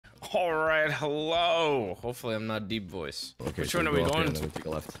All right, hello. Hopefully I'm not deep voice. Okay, Which so one are we go up going there and to? then we take a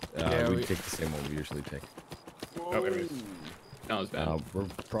left. Yeah, we take the same one we usually take. Oh, there it is. That was bad. We're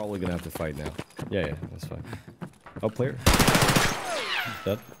probably gonna have to fight now. Yeah, that's fine. Oh, player.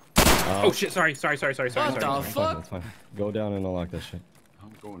 Dead. Oh shit! Sorry. What the That's fuck? That's fine. Go down and unlock that shit.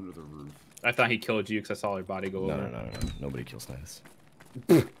 I'm going to the roof. I thought he killed you because I saw your body go over. No. Nobody kills Nidus.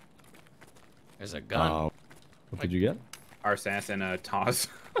 There's a gun. What did you get? Arsass and Taz.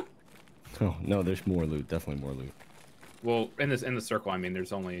 Oh no, there's more loot. Definitely more loot. Well, in the circle, I mean,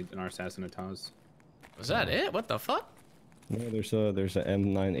 there's only an Arsass and a Taz. Was that it? What the fuck? No, there's a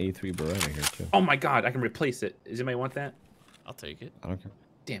M9A3 Beretta here too. Oh my god, I can replace it. Does anybody want that? I'll take it. I don't care.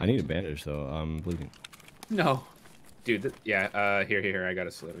 Damn. I need a bandage though. I'm bleeding. No. Dude, yeah. Here. I got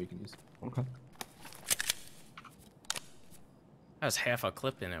a slit you can use. Okay. That was half a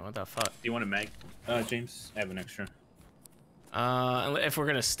clip in it. What the fuck? Do you want a mag, James? I have an extra. If we're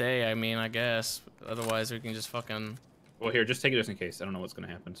gonna stay, I mean, I guess. Otherwise, we can just fucking. Well, here, just take it just in case. I don't know what's gonna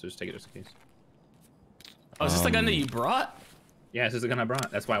happen, so just take it just in case. Oh, is this the gun that you brought? Yeah, this is the gun I brought.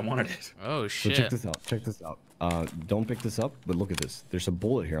 That's why I wanted it. Oh So shit. check this out. Don't pick this up, but look at this. There's a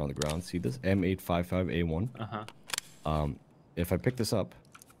bullet here on the ground. See this? M855A1. If I pick this up,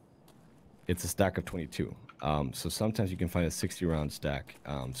 it's a stack of 22. So sometimes you can find a 60-round stack.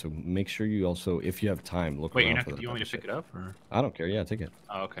 So make sure you also, if you have time, look Wait, around for you want me to pick it up, or? I don't care. Yeah, take it.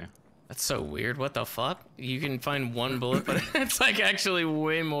 Oh, okay. That's so weird. What the fuck? You can find one bullet, but it's like actually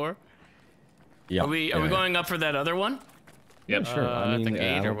way more. Yeah. Are we going up for that other one? Yep. Sure. I mean, think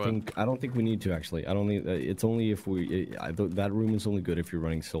eight or I don't think we need to actually. I don't need. It's only if we. That room is only good if you're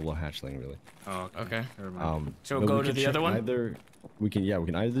running solo hatchling, really. Oh, Okay. Never mind. So but go we to can the check other one? we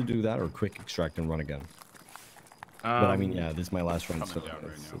can either do that or quick extract and run again. But I mean, yeah, this is my last run. So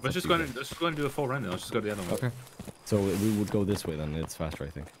Let's just go and do a full run then. Let's just go to the other one. Okay. So we would go this way then. It's faster, I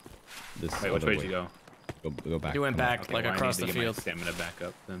think. This. Wait, which way did you go? Go back. You went back, Okay, like well, across I need the to get field. my stamina back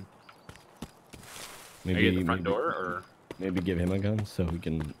up then. Maybe Are you at the front door or? Maybe give him a gun so he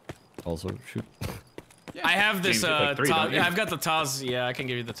can also shoot. I have this James, you have, like, three, don't you? I've got the Taz. Yeah, I can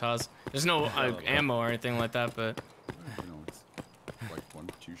give you the Taz. There's no ammo or anything like that, but You know, it's like 1,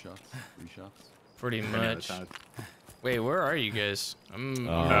 2 shots, 3 shots. pretty much. Wait, where are you guys?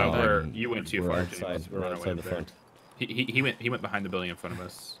 You went too we're far. outside. James. We're on our way outside the up there. front. He went behind the building in front of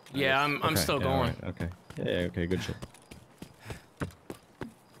us. Yeah, I'm Okay, still yeah, going. alright, okay. Yeah. Okay. Good shit.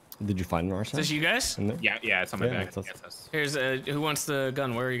 Did you find an Is arsenal? this you guys? In there? Yeah, it's on my Yeah, back. it's us. Yes, us. Here's who wants the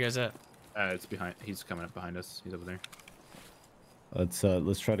gun? Where are you guys at? It's behind. He's coming up behind us. He's over there.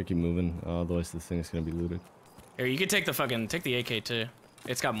 Let's try to keep moving. Otherwise, this thing is gonna be looted. Here, you can take the AK too.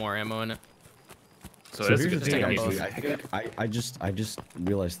 It's got more ammo in it. So, So that's here's a the good thing. thing. Actually, I just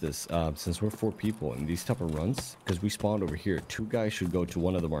realized this. Since we're 4 people in these type of runs, because we spawned over here, 2 guys should go to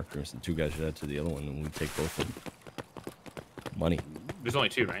one of the markers, and 2 guys should head to the other one, and we take both of them. Money. There's only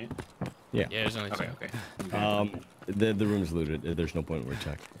 2, right? Yeah. Yeah, there's only two. Okay. The room's looted. There's no point where we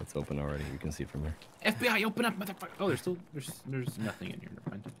check. It's open already. You can see it from here. FBI, open up, motherfucker! Oh, there's nothing in here. Never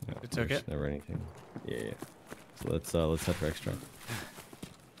mind. Yeah, You took there's it? Never anything. Yeah. So let's head for extract.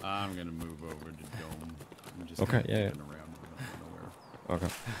 I'm gonna move over to Dome. I'm just Okay, yeah, looking around. I don't know where. Okay.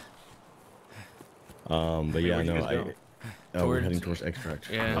 But Wait, yeah, where'd you no, guys go? we're Towards- heading towards extract.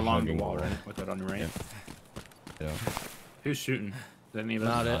 Yeah. Along the Hugging wall, right? With that on your right. Yeah. Who's shooting? Is that any of us?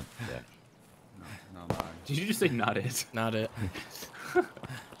 Not it. Yeah. No, not Did you just say not it? Not it.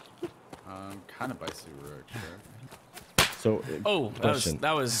 kind of by sewer, actually. So. Oh, question.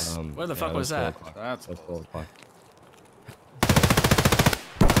 that was. Where the fuck was that? 12 o'clock. That's That's 12 o'clock.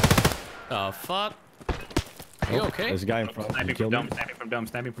 The fuck? Are you okay? There's a guy in front. You Sniping from killed dome. him? Sniping from dome.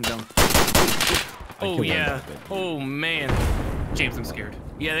 Sniping from dome. Oh killed yeah. him. Oh man. James, I'm scared.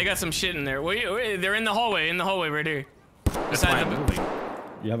 Yeah, they got some shit in there. Wait, they're in the hallway. In the hallway right here. That's why Beside I'm the. moving.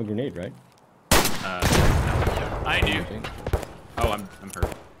 You have a grenade, right? I do. Oh, I'm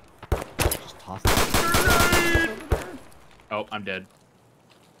hurt. Just toss it. Oh, I'm dead.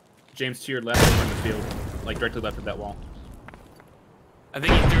 James, to your left over in the field. Like, directly left of that wall. I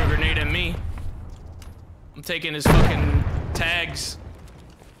think he threw a grenade at me. I'm taking his fucking tags.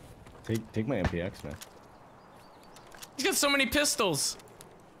 Take my MPX, man. He's got so many pistols.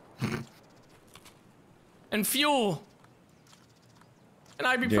 And fuel. And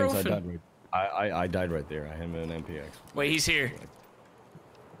James, ibuprofen. I died right there. I had an MPX. Wait, he's here.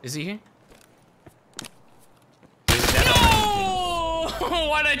 Is he here? No!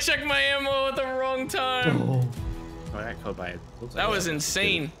 Why'd I check my ammo at the wrong time? Oh, I got killed by it. That was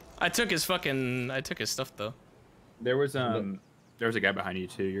insane. I took his stuff though. There was a guy behind you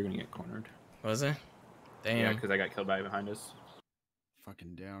too. You're gonna get cornered. Was it? Damn. Yeah, because I got killed by behind us.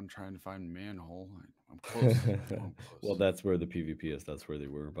 fucking down trying to find manhole. I'm close. I'm close. Well, that's where the PvP is. That's where they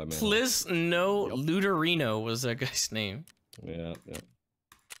were by manhole. Plis no Luderino was that guy's name. Yeah, yeah.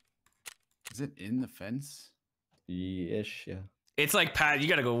 Is it in the fence? Ish, yeah. It's like you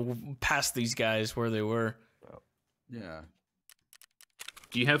gotta go past these guys where they were. Yeah.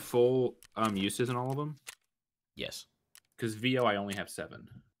 Do you have full uses in all of them? Yes. Because VO I only have 7.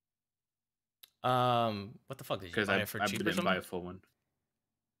 What the fuck did you buy it for cheap or didn't something? buy a full one.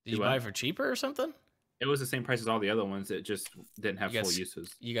 Did you buy it for cheaper or something? It was the same price as all the other ones. It just didn't have full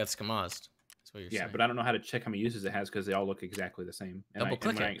uses. You got scamazed. That's what you're saying. Yeah, but I don't know how to check how many uses it has because they all look exactly the same. And double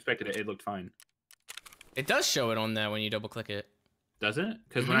click when it. I expected it, it looked fine. It does show it on that when you double click it. Does it?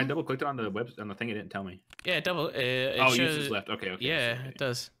 Because when I double clicked it on the thing, it didn't tell me. Yeah, it shows, uses left. Okay. Yeah, it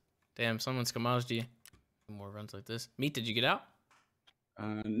does. Damn, someone scamazed you. More runs like this. Meat, did you get out?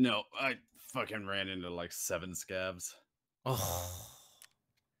 No, I fucking ran into like 7 scabs. Oh.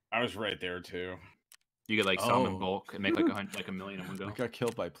 I was right there too. You get like some in bulk and make like a million in one go. I got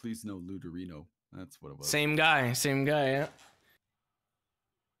killed by Please No Luderino. That's what it was. Same guy, yeah.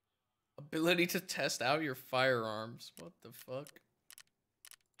 Ability to test out your firearms. What the fuck?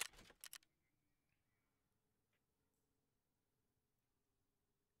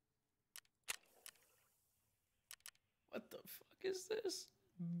 What the fuck is this?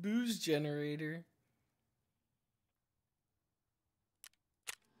 Booze generator.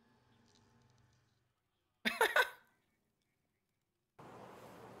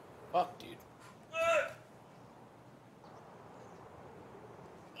 Fuck, dude.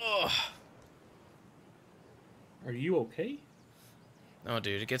 Ugh. Are you okay? No,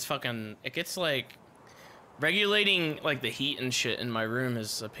 dude, it gets like regulating like the heat and shit in my room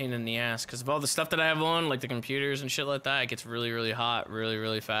is a pain in the ass because of all the stuff that I have on, like the computers and shit like that. It gets really, really hot, really,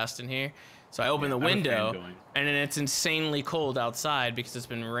 really fast in here. So I open the window and then it's insanely cold outside because it's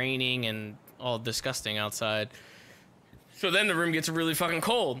been raining and all disgusting outside. So then the room gets really fucking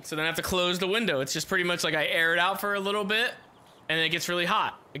cold. So then I have to close the window. It's just pretty much like I air it out for a little bit and then it gets really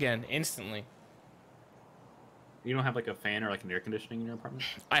hot again instantly. You don't have like a fan or like an air conditioning in your apartment?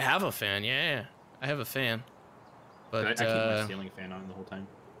 I have a fan, yeah. I have a fan. But I keep my ceiling fan on the whole time.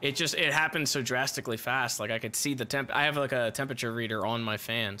 It happens so drastically fast. Like I could see the temp. I have like a temperature reader on my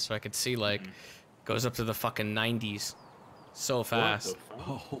fan, so I could see like goes up to the fucking 90s, so fast.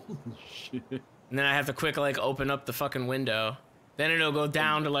 Holy shit! And then I have to quick like open up the fucking window. Then it'll go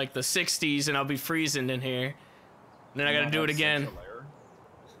down to like the 60s, and I'll be freezing in here. And then I gotta do it again.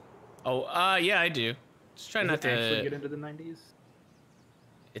 Oh, yeah, I do. Just try not to actually get into the 90s.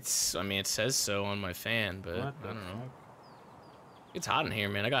 I mean, it says so on my fan, but I don't know. It's hot in here,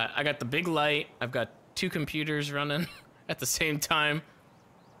 man. I got the big light. I've got 2 computers running at the same time.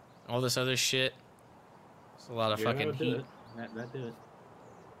 All this other shit. It's a lot of fucking heat. That do it.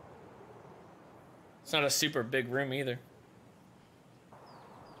 It's not a super big room either.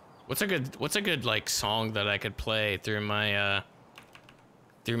 What's a good like song that I could play through my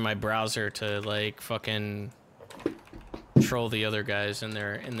browser to like fucking troll the other guys in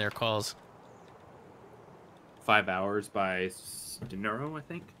their calls? 5 Hours by Dinero, I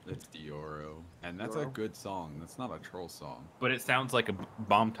think. It's Dioro. And that's a good song. That's not a troll song. But it sounds like a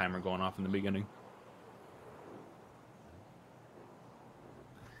bomb timer going off in the beginning.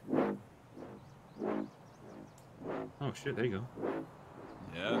 Oh shit, there you go.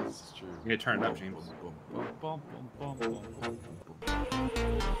 Yeah, this is true. You gotta turn it up, James. You're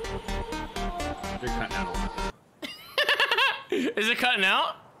cutting out a little bit. Is it cutting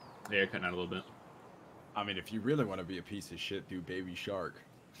out? Yeah, you're cutting out a little bit. I mean, if you really want to be a piece of shit, do Baby Shark.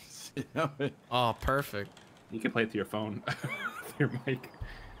 Oh, perfect. You can play it through your phone, through your mic.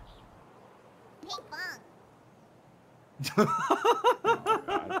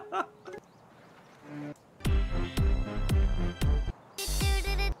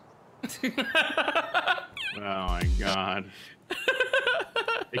 Oh my god.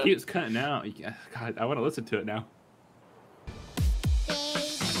 It keeps cutting out. God, I want to listen to it now.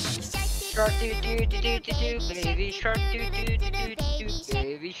 Shark doo doo doo doo doo doo, baby shark doo doo doo doo doo,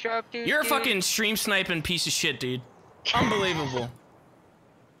 baby shark doo. You're a fucking stream sniping piece of shit, dude. Unbelievable.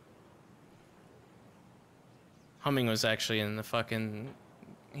 Humming was actually in the fucking.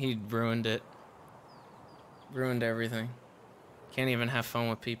 He ruined it. Ruined everything. Can't even have fun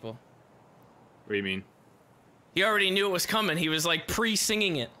with people. What do you mean? He already knew it was coming. He was like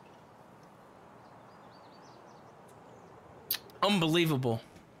pre-singing it. Unbelievable.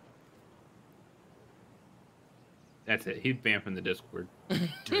 That's it. He's vamping the Discord.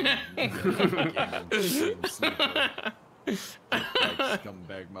 Scumbag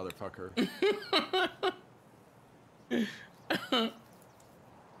motherfucker.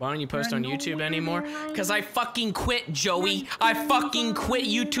 Why don't you post on YouTube anymore? Cause I fucking quit, Joey. I fucking quit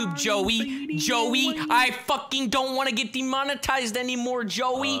YouTube, Joey. Joey, I fucking don't want to get demonetized anymore,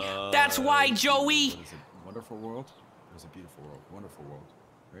 Joey. That's why, Joey. What is it? Wonderful world? Or is it beautiful world? Wonderful world,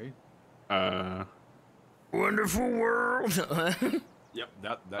 right? Wonderful world. Yep.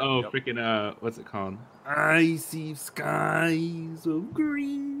 That. Oh, yep. freaking what's it called? I see skies of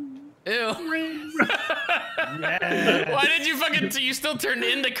green. Ew. Why did you fucking? You still turned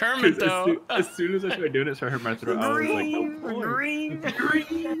into Kermit though. As soon as I started doing it, so I heard my throat. I was like, oh, boy.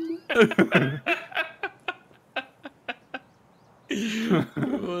 Green.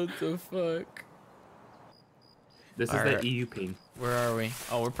 What the fuck? This is Alright. the EU ping. Where are we?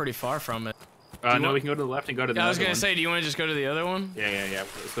 Oh, we're pretty far from it. No, we can go to the left and go to the I was other gonna one. say, do you want to just go to the other one? Yeah.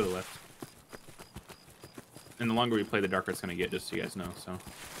 Let's go to the left. And the longer we play, the darker it's gonna get, just so you guys know. So.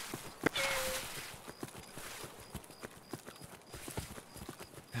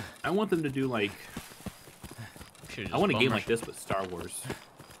 I want them to do like. I want a game like this with Star Wars.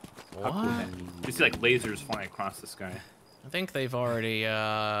 What? You see like lasers flying across the sky. I think they've already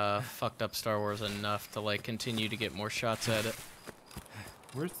fucked up Star Wars enough to like continue to get more shots at it.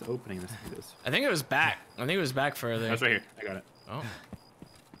 Where's the opening? Let's do this. I think it was back. I think it was back further. That's right here. I got it. Oh.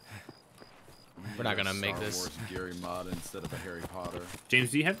 We're not gonna make this. Star Wars Gary mod instead of a Harry Potter.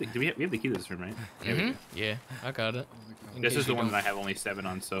 James, do you have the? We have the key to this room, right? Yeah, I got it. In This case is the you one don't- that I have only 7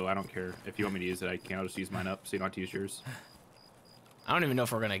 on, so I don't care. If you want me to use it, I can. I'll just use mine up, so you don't have to use yours. I don't even know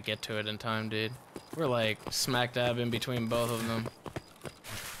if we're gonna get to it in time, dude. We're like smack dab in between both of them.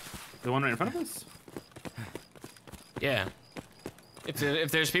 The one right in front of us? Yeah.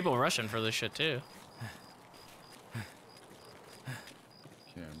 If there's people rushing for this shit too. Okay,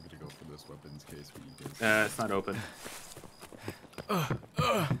 I'm gonna go for this weapons case for you guys. It's not open.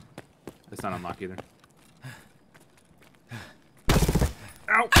 It's not unlocked either.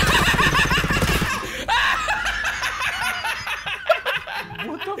 Ow!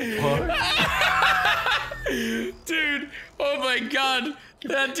 What the fuck? Dude, oh my god.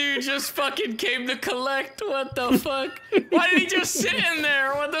 That dude just fucking came to collect. What the fuck? Why did he just sit in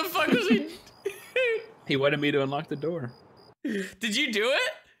there? What the fuck was he? He wanted me to unlock the door. Did you do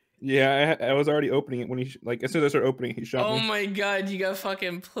it? Yeah, I was already opening it when he like as soon as I started opening, he shot Oh me. my god, you got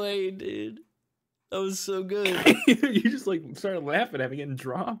fucking played, dude. That was so good. You just like started laughing at me getting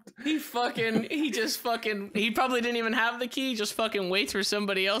dropped. He probably didn't even have the key. He just fucking waits for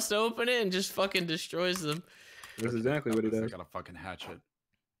somebody else to open it and just fucking destroys them. That's exactly what he I does. got a fucking hatchet.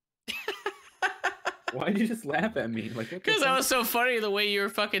 Why did you just laugh at me? Like, Because that was so funny the way you were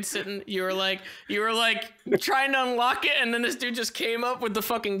fucking sitting. You were like trying to unlock it, and then this dude just came up with the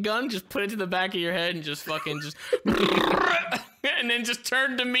fucking gun, just put it to the back of your head, and just fucking just, and then just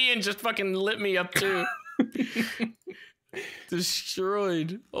turned to me and just fucking lit me up too.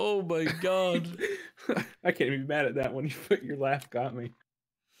 Destroyed. Oh my god. I can't even be mad at that one. Your laugh got me.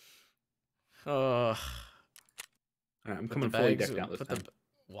 Ugh. Alright, I'm Put coming the fully bags- decked out this put time.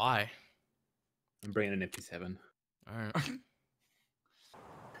 the- Why? I'm bringing an MP7. Alright.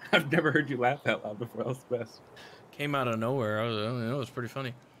 I've never heard you laugh out loud before. That was the best. Came out of nowhere. It was pretty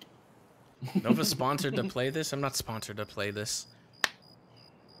funny. Nova's sponsored to play this. I'm not sponsored to play this.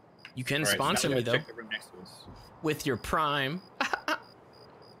 You can Alright, so now sponsor we me gotta though check the room next to us. with your Prime.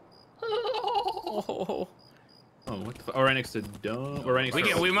 Oh, what the oh, right next to Dome. Or right next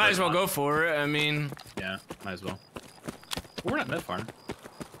to We might as well go for it. I mean, Yeah, might as well. Well, we're not that far.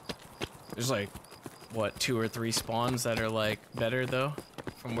 there's like, what, 2 or 3 spawns that are like better though,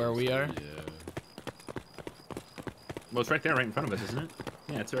 from where we are. Yeah. Well, it's right there, right in front of us, isn't it?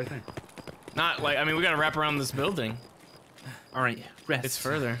 Yeah, it's right there. Not like, I mean, we gotta wrap around this building. All right, rest. It's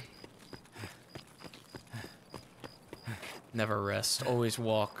further. Never rest. Always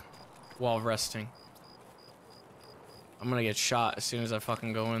walk while resting. I'm gonna get shot as soon as I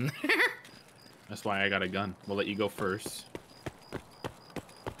fucking go in there. That's why I got a gun. We'll let you go first.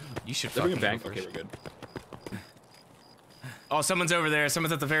 You should Bring fucking it back. go Okay, first. we're good. Oh, someone's over there.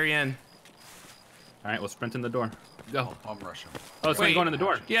 Someone's at the very end. All right, we'll sprint in the door. Go. I'm rushing. Oh, someone's going in the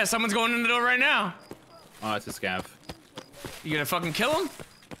door. Yeah, someone's going in the door right now. Oh, it's a scav. You gonna fucking kill him?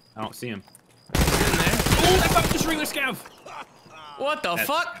 I don't see him. He's in there. Oh, that's not just regular scav. What the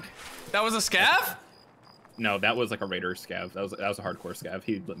fuck? That was a scav? No, that was like a raider scav. That was a hardcore scav.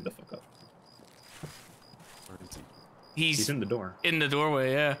 He lit me the fuck up. Where is he? He's in the door. in the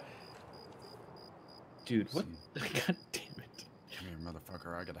doorway, yeah. Dude, what? God damn it. Come here,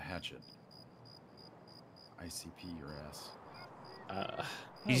 motherfucker. I got a hatchet. ICP your ass.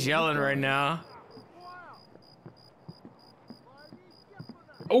 He's yelling right now.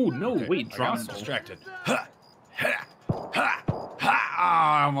 Oh no! Okay, Wait, I draw got him soul. distracted. Ha! Ha! Ha! Ha!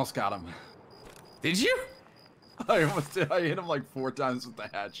 I almost got him. Did you? I almost did. I hit him like 4 times with the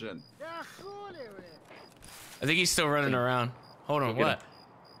hatchet. I think he's still running around. Hold on, what?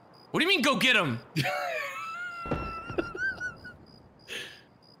 What do you mean, go get him?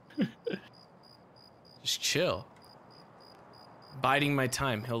 Just chill. Biding my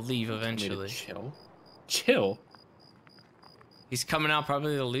time. He'll leave eventually. Chill. Chill. He's coming out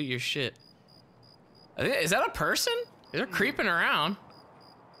probably to loot your shit. Is that a person? They're creeping around.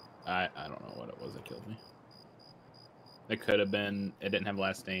 I don't know what it was that killed me. It could have been. It didn't have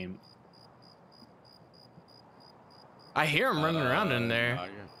last name. I hear him running around in there. I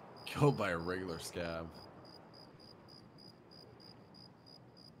got killed by a regular scab.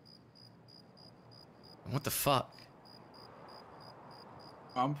 What the fuck?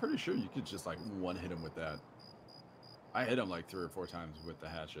 I'm pretty sure you could just like one hit him with that. I hit him like 3 or 4 times with the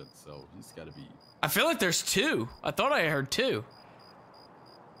hatchet, so he's got to be. I feel like there's 2. I thought I heard 2.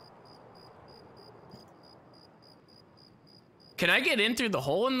 Can I get in through the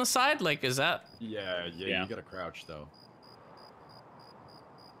hole in the side? Like, is that? Yeah. You gotta crouch though.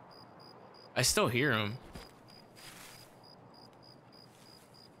 I still hear him.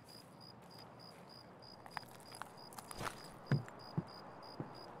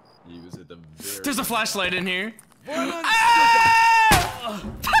 He was at the very. There's a flashlight in here. Ah!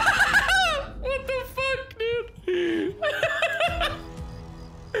 What the fuck, dude?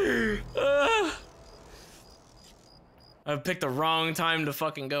 I picked the wrong time to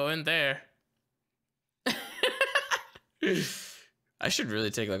fucking go in there. I should really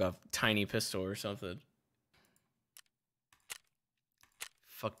take like a tiny pistol or something.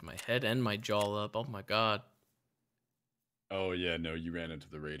 Fucked my head and my jaw up. Oh my god. Oh yeah, no, you ran into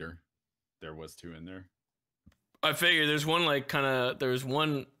the raider. There was 2 in there. I figured there's one like kind of. There's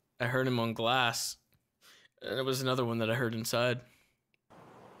one I heard him on glass, and there was another one that I heard inside.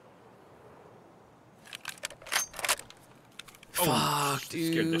 Oh, fuck,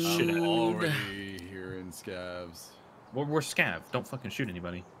 dude. Scared the shit out of me. Already hearing scabs. We're scav. Don't fucking shoot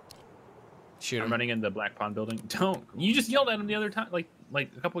anybody. Shoot I'm him. running in the Black Pond building. Don't. You just yelled at him the other time, like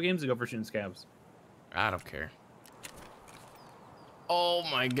a couple games ago for shooting scabs. I don't care. Oh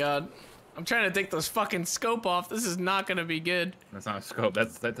my god. I'm trying to take this fucking scope off. This is not gonna be good. That's not a scope.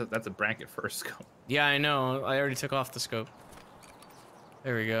 That's a bracket for a scope. Yeah, I know. I already took off the scope.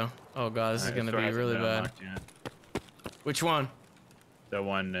 There we go. Oh god, this is gonna be really bad. Which one? The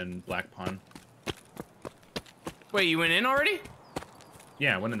one in Black Pond. Wait, you went in already?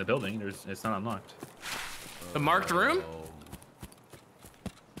 Yeah, I went in the building. It's not unlocked. The marked room?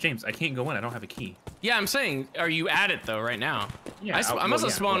 James, I can't go in. I don't have a key. Yeah, I'm saying, are you at it though right now? Yeah, I must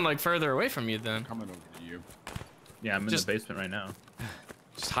have spawned like further away from you then. Coming over to you. Yeah, I'm in the basement right now.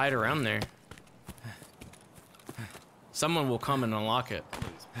 Just hide around there. Someone will come and unlock it.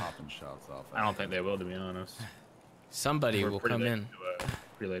 He's popping shots off. I don't think they will, to be honest. Somebody will come in.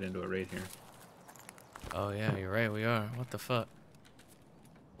 Pretty late into a raid here. Oh yeah, you're right, we are. What the fuck?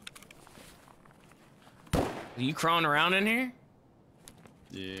 Are you crawling around in here?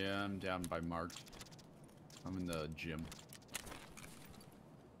 Yeah, I'm down by Mark. I'm in the gym.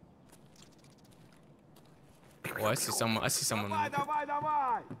 Oh, I see someone. I see someone.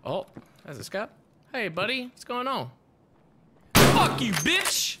 Oh, there's a scout. Hey, buddy, what's going on? Fuck you,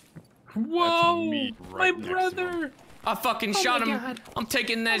 bitch! Whoa, me my right next to brother! I fucking shot him. God. I'm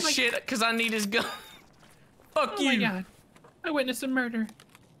taking that shit because I need his gun. Fuck you. Oh my god, I witnessed a murder.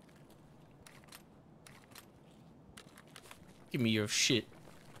 Give me your shit.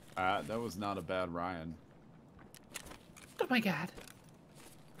 That was not a bad Ryan. Oh my god.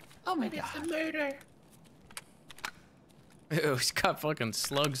 Oh my god. It's a murder. Ew, he's got fucking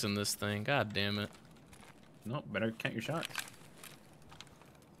slugs in this thing. God damn it. No, better count your shots.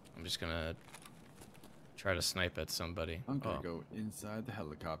 I'm just gonna try to snipe at somebody. I'm gonna Oh. go inside the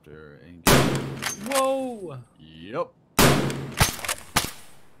helicopter and. Whoa! Yep.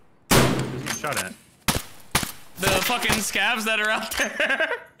 Who's getting shot at? The fucking scavs that are out there.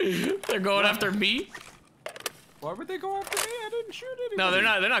 They're going after me. Why would they go after me? I didn't shoot anybody. No, they're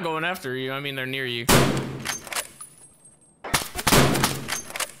not. They're not going after you. I mean, they're near you.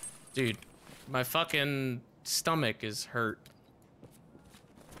 Dude, my fucking stomach is hurt.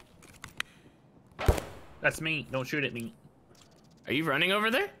 That's me. Don't shoot at me. Are you running over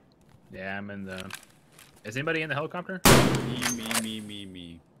there? Yeah, I'm in the... Is anybody in the helicopter?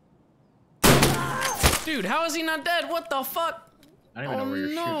 Me. Dude, how is he not dead? What the fuck? I don't even know where you're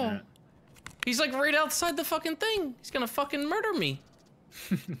shooting at. He's like right outside the fucking thing. He's gonna fucking murder me.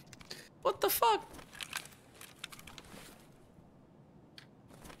 What the fuck?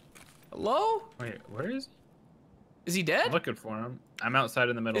 Hello? Wait, where is he? Is he I'm dead? looking for him. I'm outside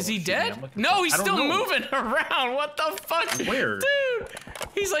in the middle. Is he Excuse me, dead? I'm looking No, for- he's I don't still know. moving around. What the fuck? Where? Dude,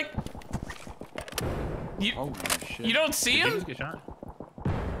 he's like... You, Holy shit. you don't see Did he him? just get shot?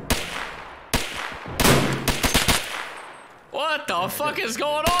 What the fuck is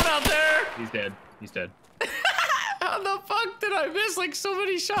going on out there? He's dead. He's dead. How the fuck did I miss like so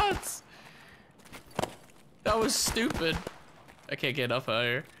many shots? That was stupid. I can't get up out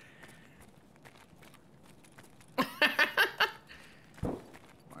here.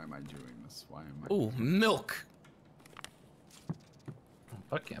 Why am I doing this? Why am I? Ooh, milk. Oh,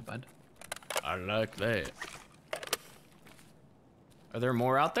 fuck yeah, bud. I like that. Are there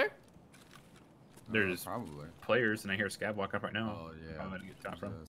more out there? There's Probably. players, and I hear Scab walk up right now. Oh yeah. I'm gonna get shot from.